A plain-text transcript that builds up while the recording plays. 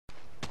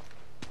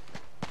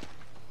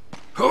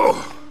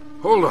Oh,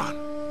 hold on.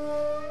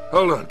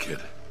 Hold on, kid.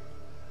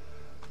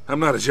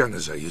 I'm not as young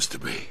as I used to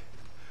be.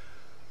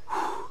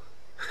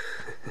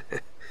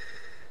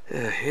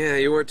 Yeah,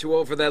 you weren't too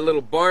old for that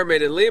little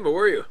barmaid in Lima,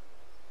 were you?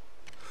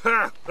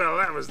 Ha! Well,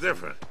 that was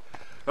different.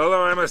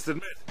 Although I must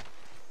admit,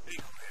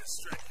 equally as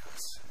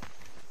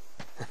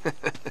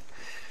strenuous.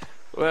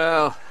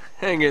 Well,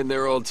 hang in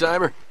there,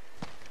 old-timer.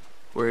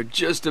 We're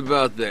just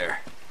about there.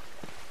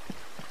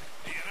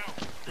 You know,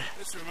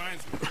 this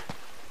reminds me.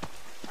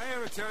 I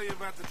ever tell you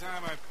about the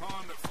time I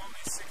pawned a phony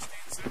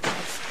 16th century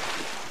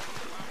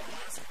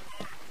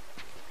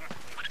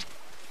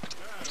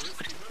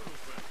risky move,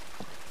 but...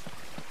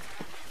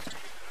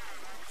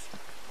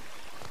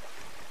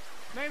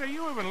 Nate, are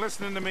you even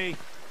listening to me?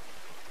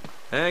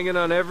 Hanging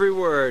on every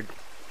word.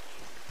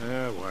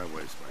 Why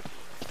waste my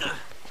time?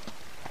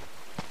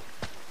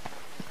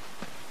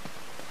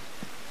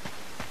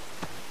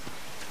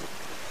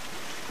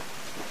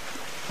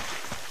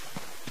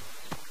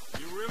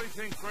 You really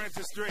think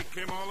Francis Drake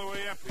came all the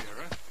way up here,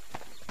 huh?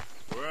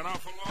 We're an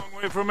awful long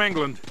way from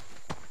England.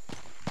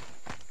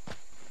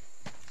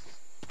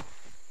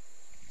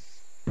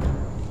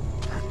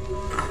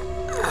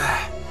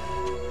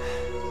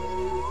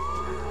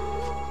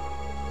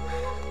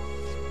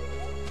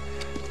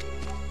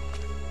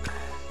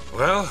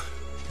 Well?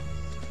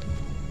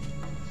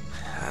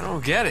 I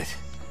don't get it.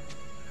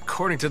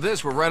 According to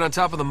this, we're right on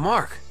top of the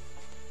mark.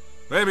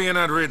 Maybe you're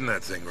not reading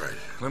that thing right.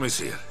 Let me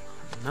see it.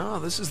 No,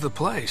 this is the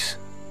place.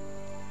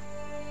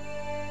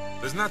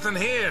 There's nothing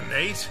here,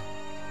 Nate.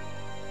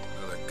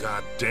 Another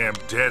goddamn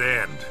dead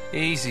end.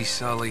 Easy,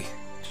 Sully.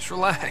 Just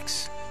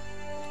relax.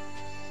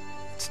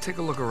 Let's take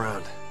a look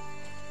around.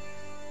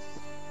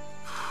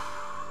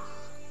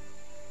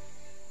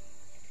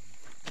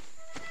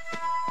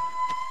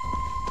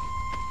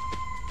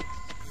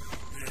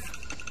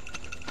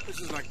 This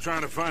is like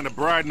trying to find a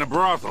bride in a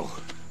brothel.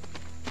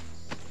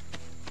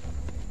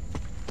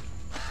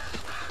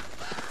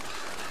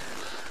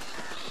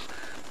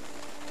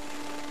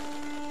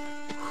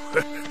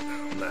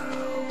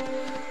 No,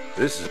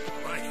 this is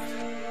like it.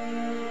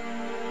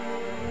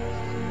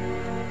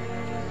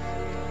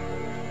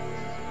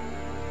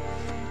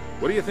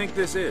 What do you think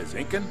this is,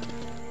 Incan?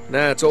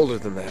 Nah, it's older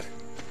than that.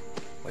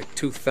 Like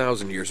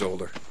 2,000 years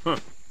older. Huh.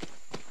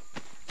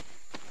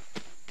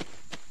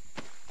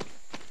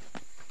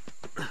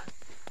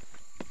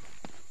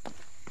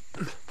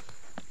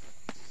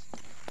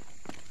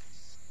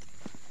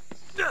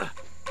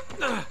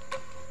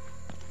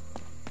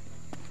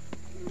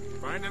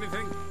 Find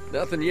anything?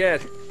 Nothing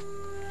yet.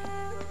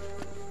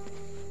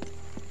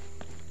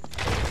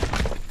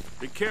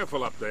 Be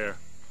careful up there.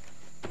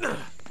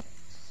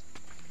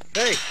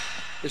 Hey,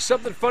 there's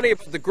something funny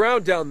about the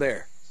ground down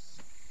there.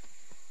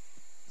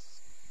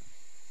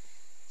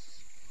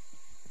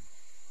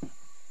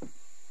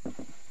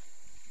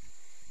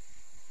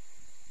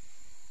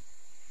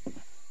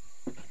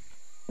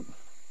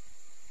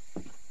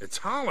 It's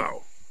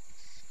hollow.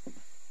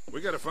 We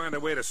gotta find a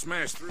way to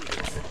smash through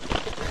this.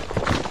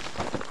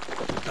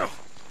 Oh.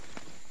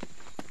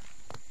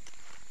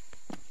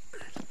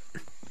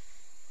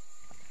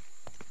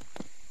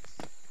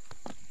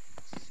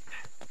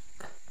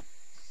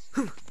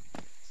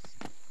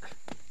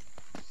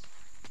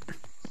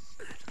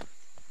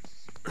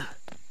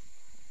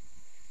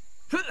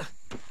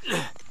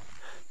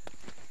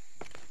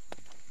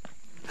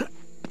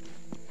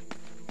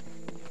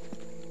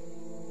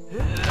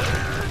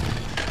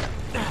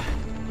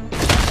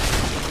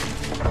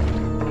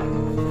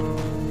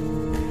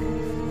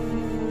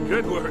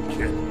 Good work,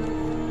 kid.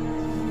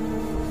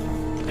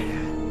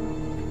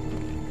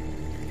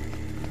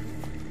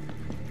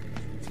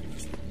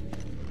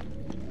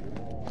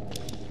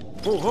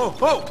 Whoa, whoa,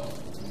 whoa!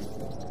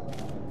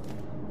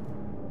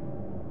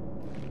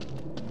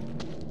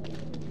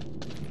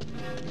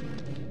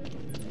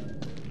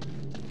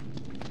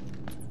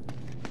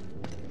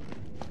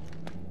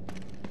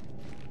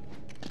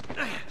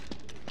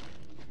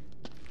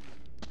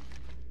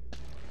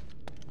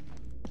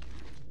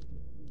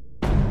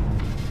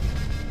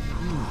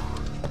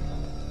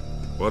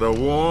 What a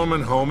warm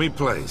and homey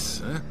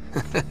place, huh?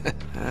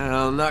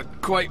 Well,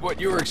 not quite what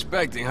you were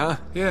expecting, huh?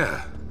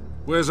 Yeah.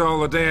 Where's all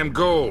the damn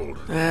gold?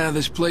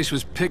 This place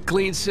was picked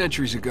clean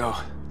centuries ago.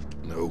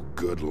 No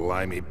good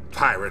limey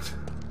pirate.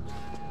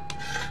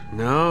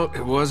 No,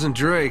 it wasn't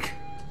Drake.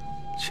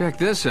 Check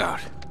this out.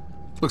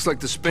 Looks like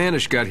the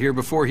Spanish got here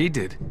before he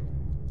did.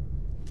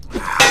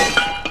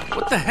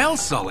 What the hell,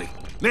 Sully?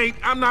 Nate,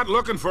 I'm not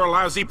looking for a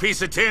lousy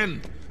piece of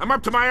tin. I'm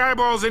up to my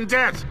eyeballs in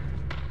debt.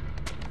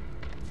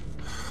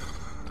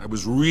 I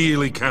was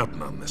really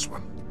counting on this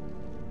one.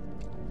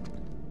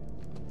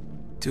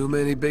 Too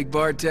many big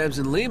bar tabs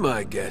in Lima,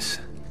 I guess.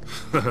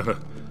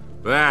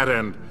 That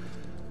and,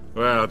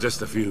 well,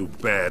 just a few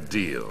bad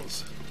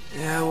deals.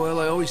 Yeah,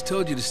 well, I always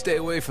told you to stay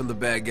away from the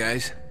bad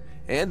guys.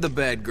 And the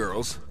bad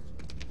girls.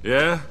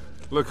 Yeah?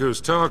 Look who's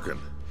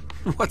talking.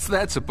 What's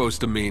that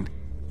supposed to mean?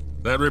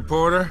 That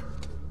reporter?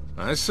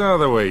 I saw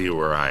the way you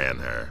were eyeing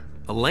her.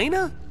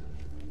 Elena?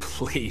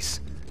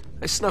 Please.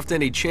 I snuffed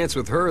any chance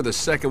with her the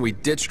second we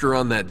ditched her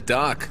on that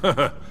dock.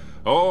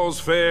 All's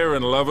fair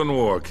in love and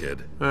war,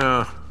 kid.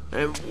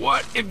 And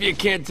what if you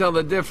can't tell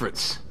the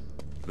difference?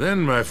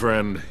 Then, my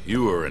friend,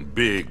 you are in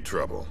big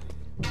trouble.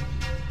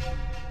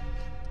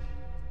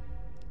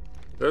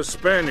 Those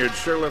Spaniards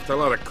sure left a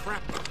lot of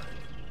crap behind.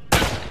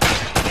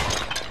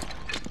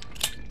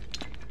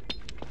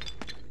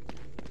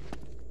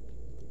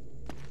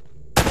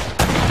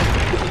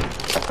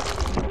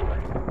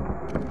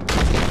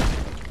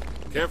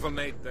 Careful,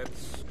 Nate.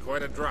 That's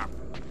quite a drop.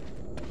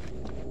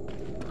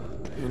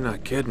 You're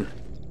not kidding.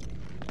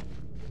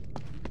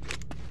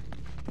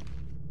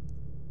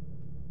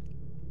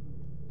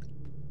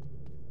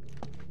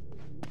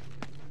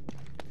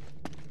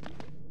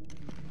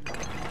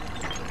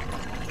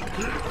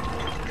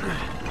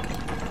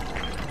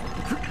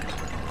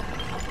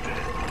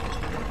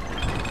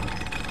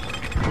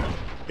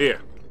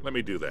 Here, let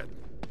me do that.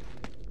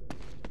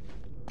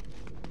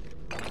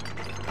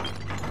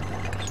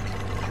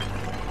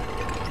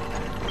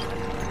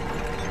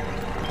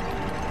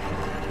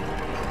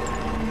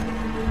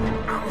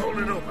 I'll hold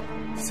it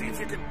open. See if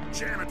you can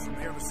jam it from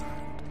the other side.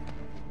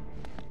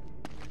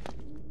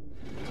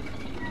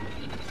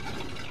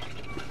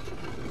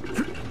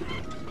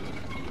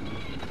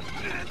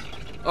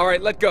 All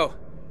right, let go.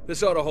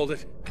 This ought to hold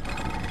it.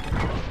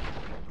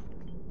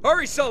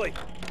 Hurry, Sully!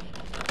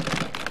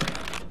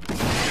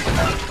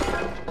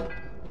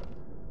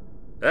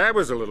 That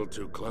was a little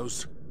too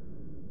close.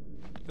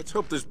 Let's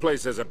hope this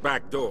place has a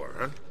back door,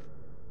 huh?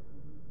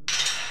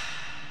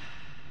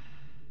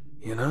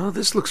 You know,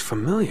 this looks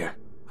familiar.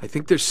 I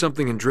think there's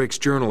something in Drake's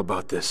journal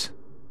about this.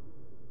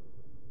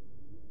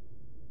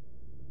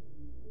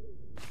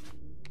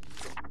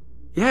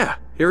 Yeah,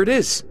 here it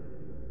is.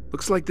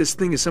 Looks like this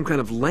thing is some kind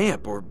of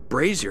lamp or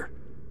brazier.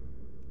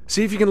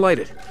 See if you can light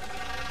it.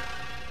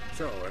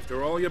 So,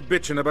 after all your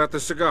bitching about the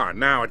cigar,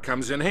 now it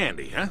comes in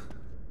handy, huh?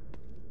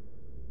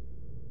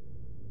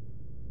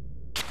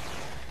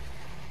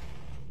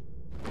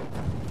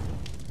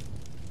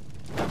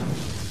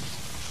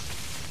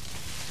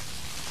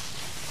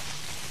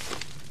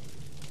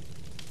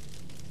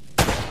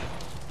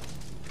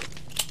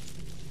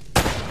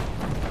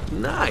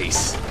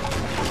 Nice.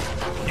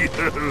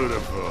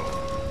 Beautiful.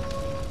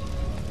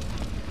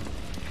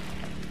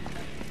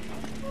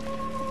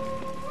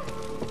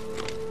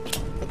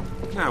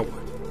 Now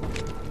what?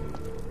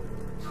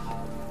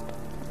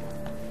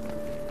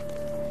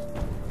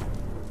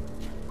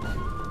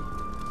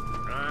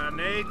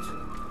 Nate?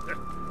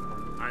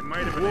 I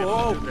might have been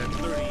able to do that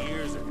 30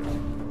 years ago.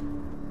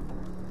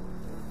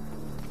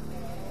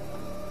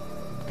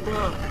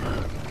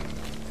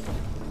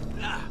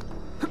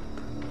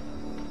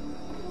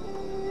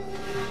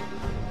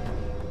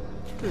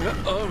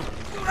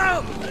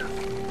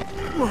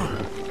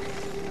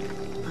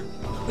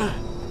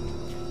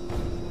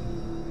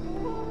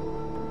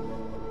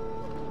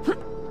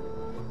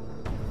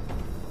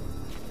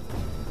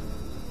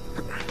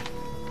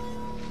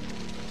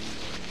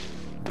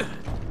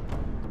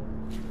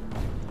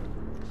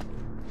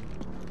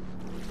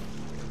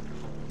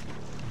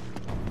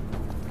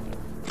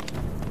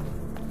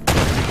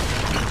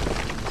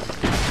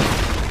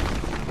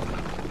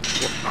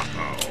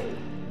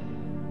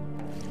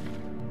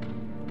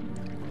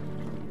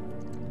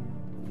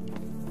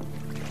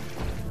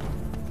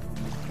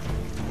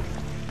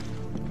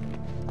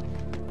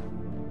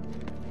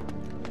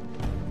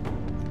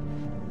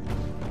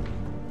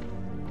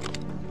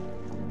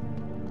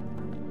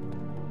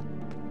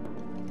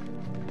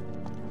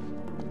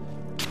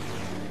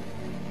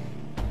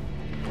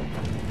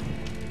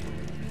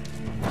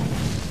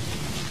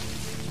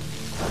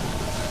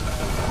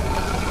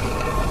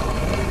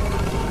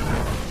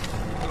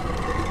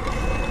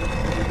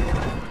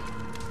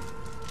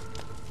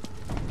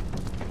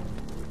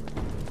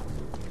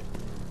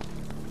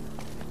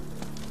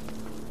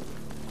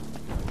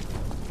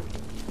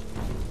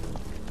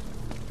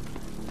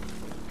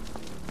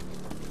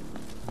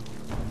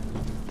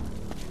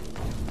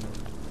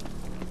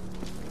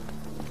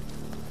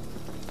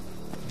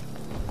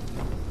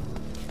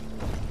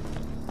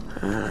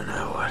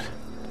 Now what?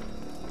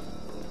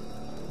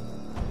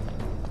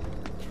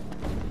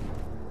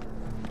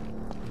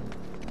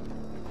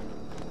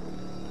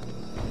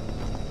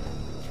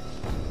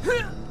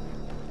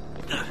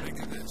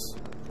 Think of this.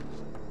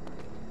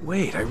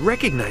 Wait, I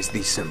recognize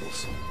these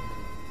symbols.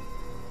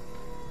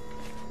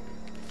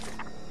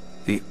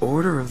 The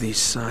order of these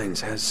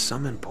signs has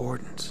some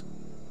importance.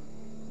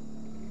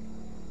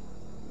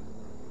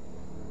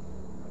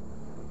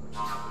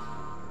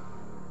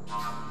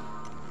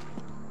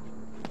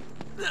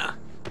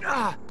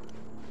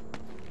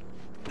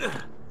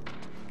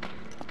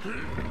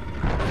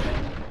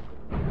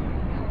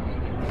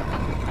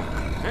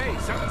 Hey,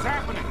 something's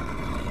happening.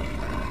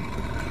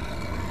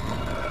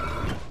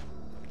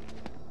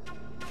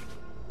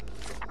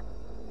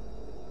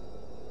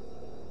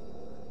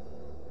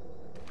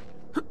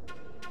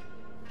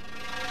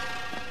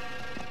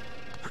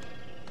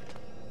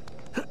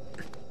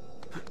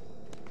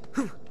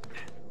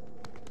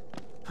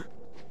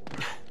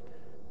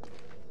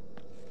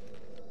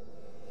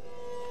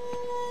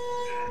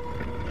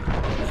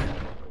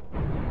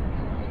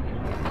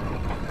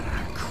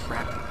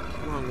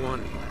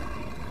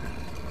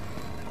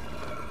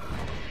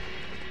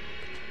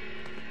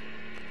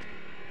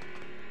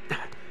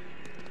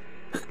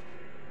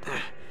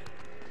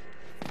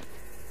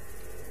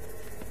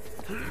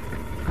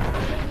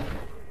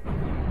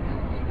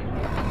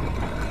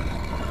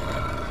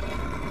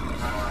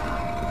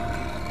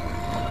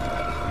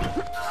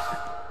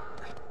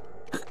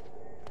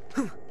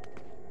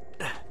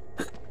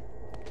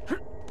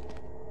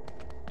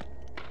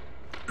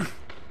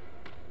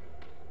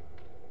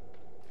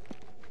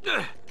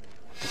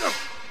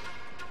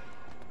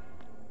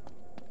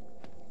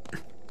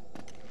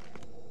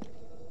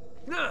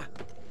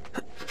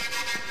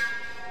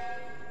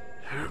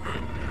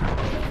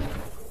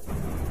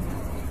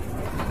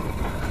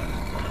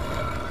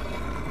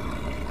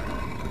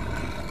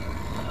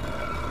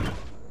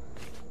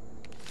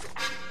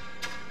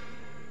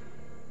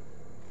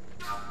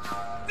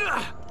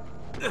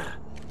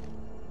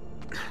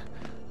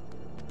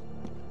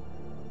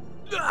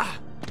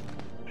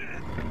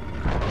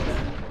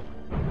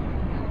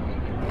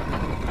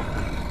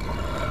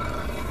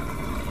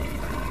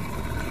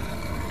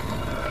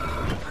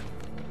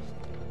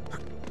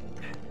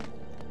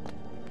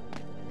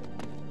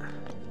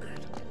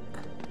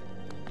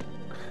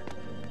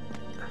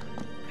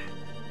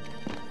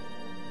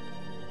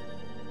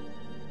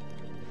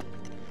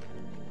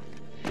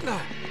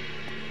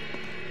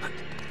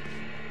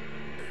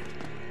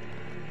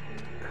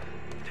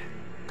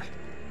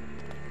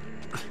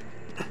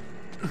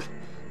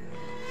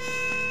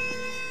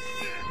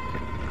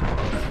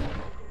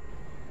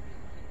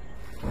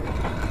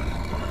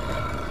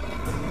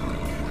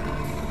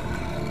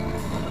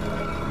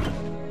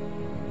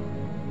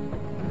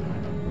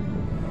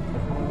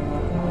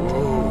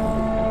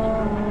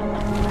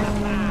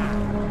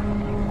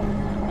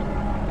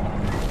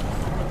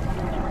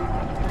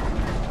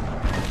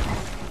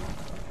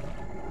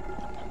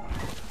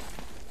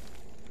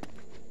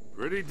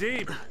 pretty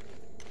deep.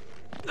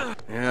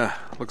 Yeah,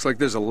 looks like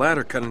there's a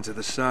ladder cut into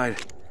the side.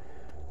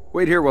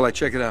 Wait here while I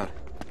check it out.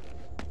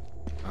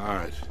 All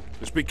right,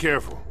 just be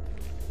careful.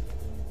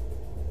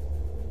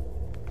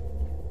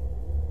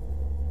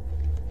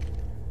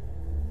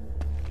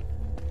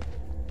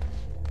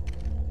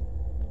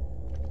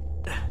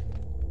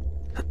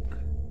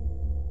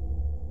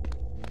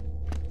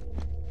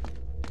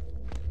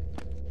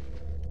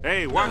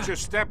 Hey, watch your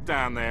step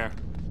down there.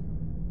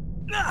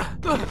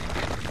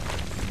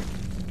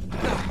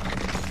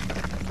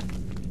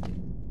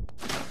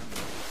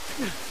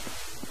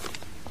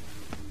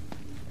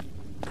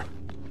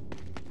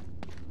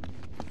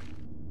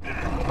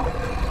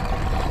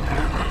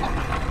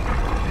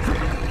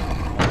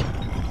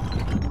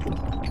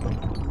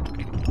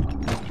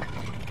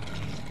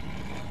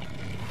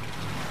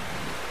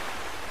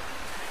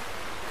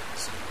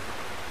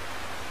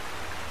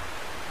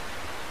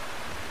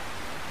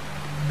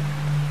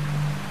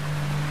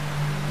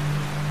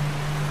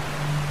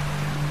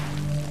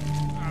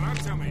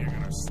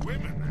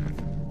 Swim in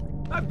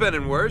that. I've been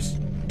in worse.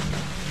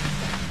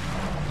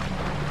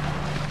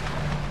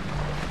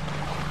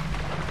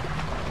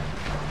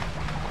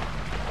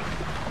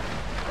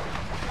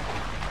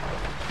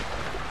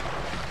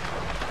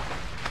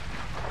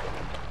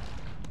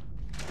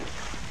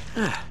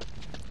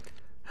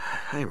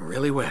 I'm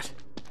really wet.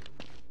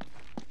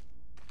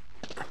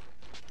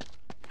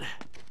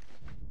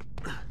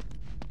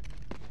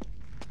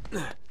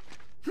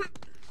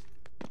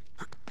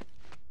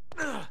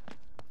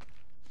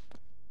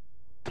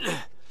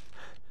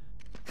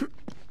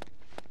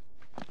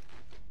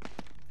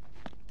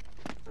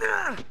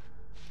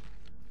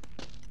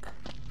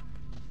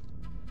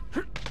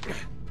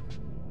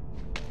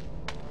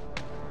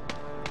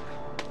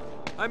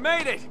 I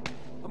made it!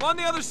 I'm on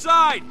the other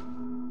side!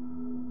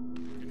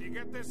 Can you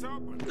get this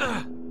open?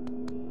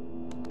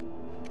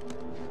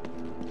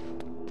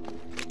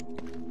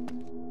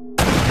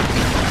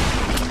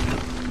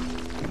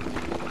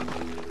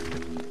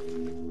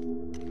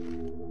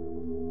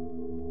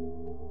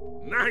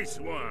 Nice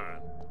one!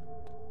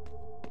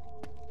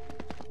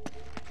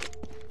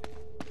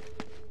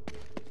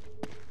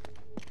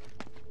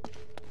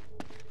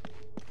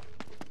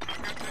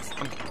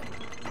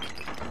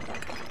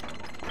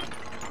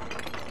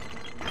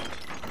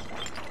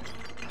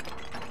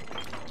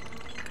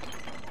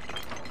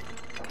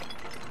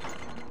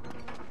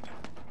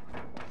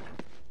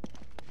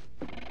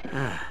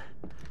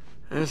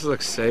 This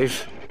looks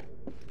safe.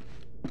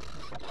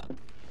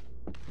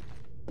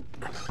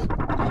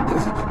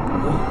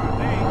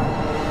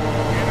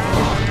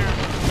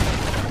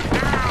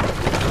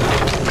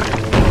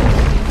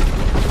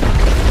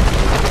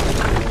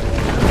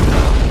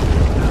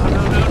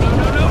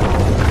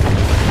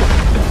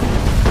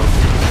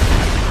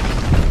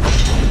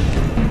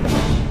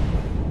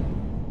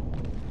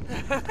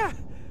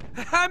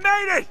 I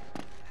made it!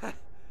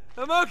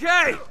 I'm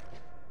okay!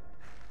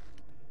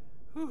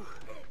 Whew.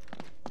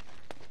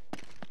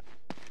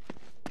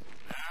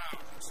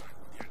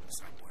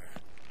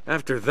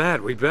 After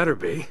that, we better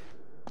be.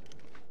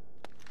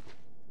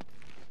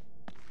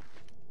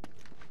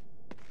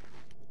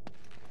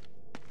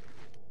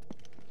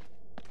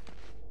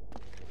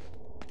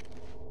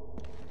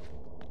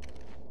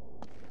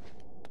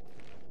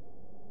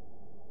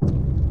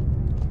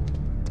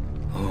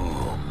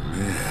 Oh,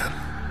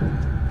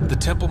 man. The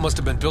temple must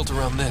have been built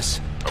around this.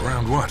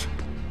 Around what?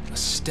 A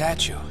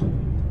statue.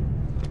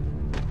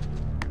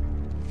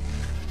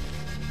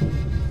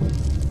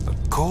 A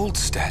gold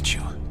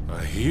statue.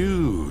 A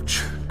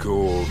huge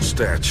gold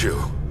statue.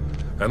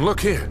 And look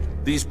here,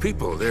 these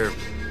people, they're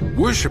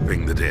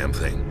worshipping the damn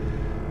thing.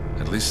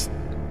 At least,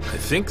 I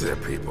think they're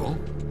people.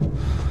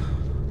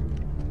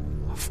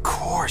 Of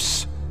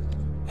course.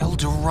 El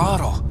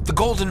Dorado, the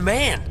Golden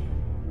Man.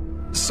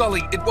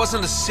 Sully, it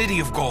wasn't a city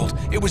of gold.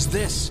 It was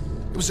this.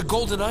 It was a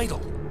golden idol.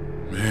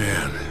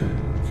 Man,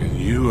 can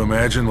you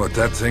imagine what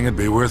that thing would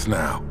be worth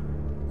now?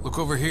 Look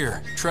over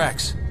here.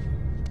 Tracks.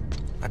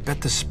 I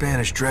bet the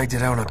Spanish dragged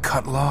it out on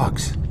cut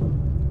logs.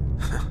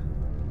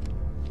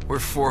 We're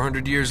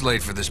 400 years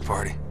late for this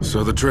party.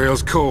 So the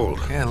trail's cold.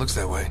 Yeah, it looks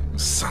that way.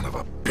 Son of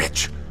a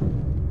bitch.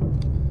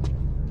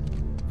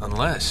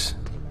 Unless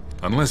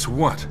Unless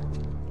what?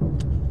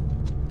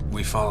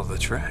 we follow the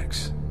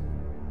tracks.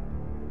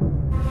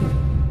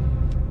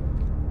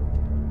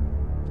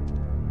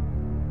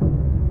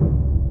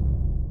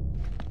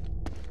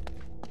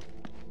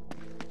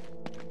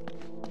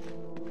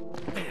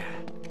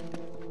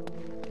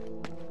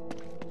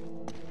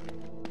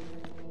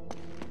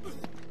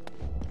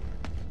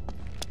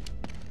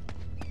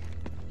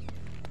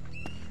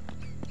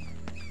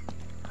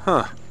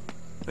 Huh.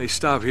 They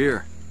stop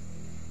here.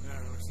 Yeah,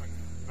 it looks like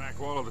the back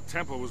wall of the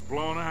temple was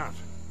blown out.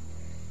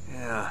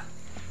 Yeah.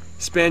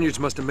 Spaniards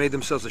must have made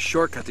themselves a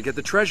shortcut to get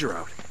the treasure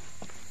out.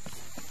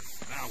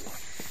 Now what?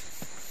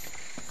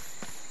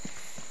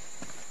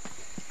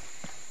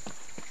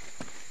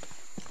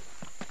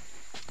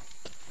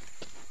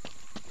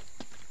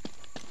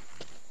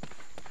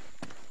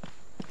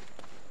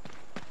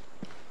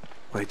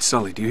 Wait,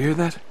 Sully, do you hear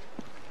that?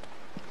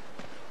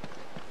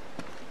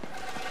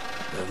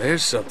 Now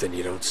there's something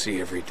you don't see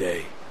every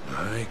day.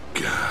 My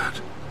God.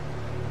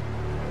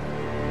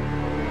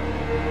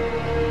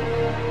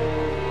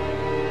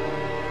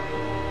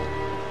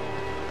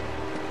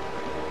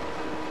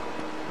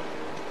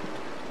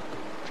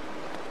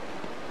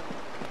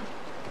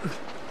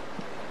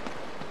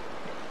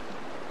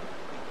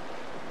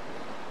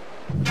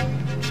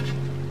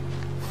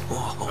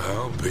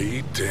 I'll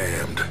be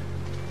damned.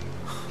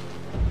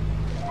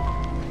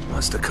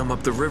 Must have come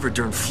up the river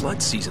during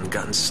flood season and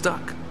gotten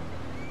stuck.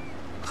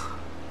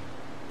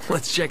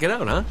 Let's check it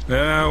out, huh?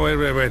 Now,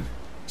 wait.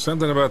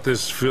 Something about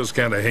this feels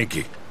kind of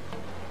hinky.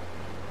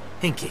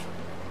 Hinky.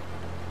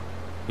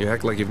 You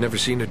act like you've never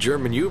seen a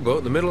German U-boat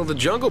in the middle of the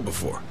jungle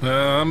before.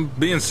 I'm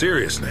being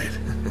serious, Nate.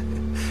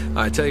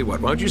 I tell you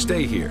what, why don't you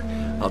stay here?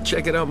 I'll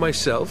check it out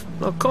myself.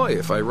 I'll call you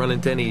if I run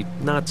into any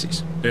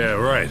Nazis. Yeah,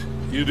 right.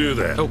 You do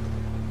that. Oh,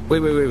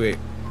 wait.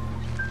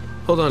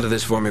 Hold on to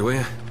this for me, will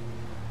you?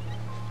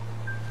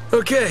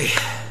 Okay.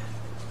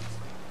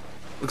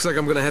 Looks like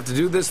I'm gonna have to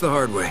do this the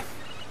hard way.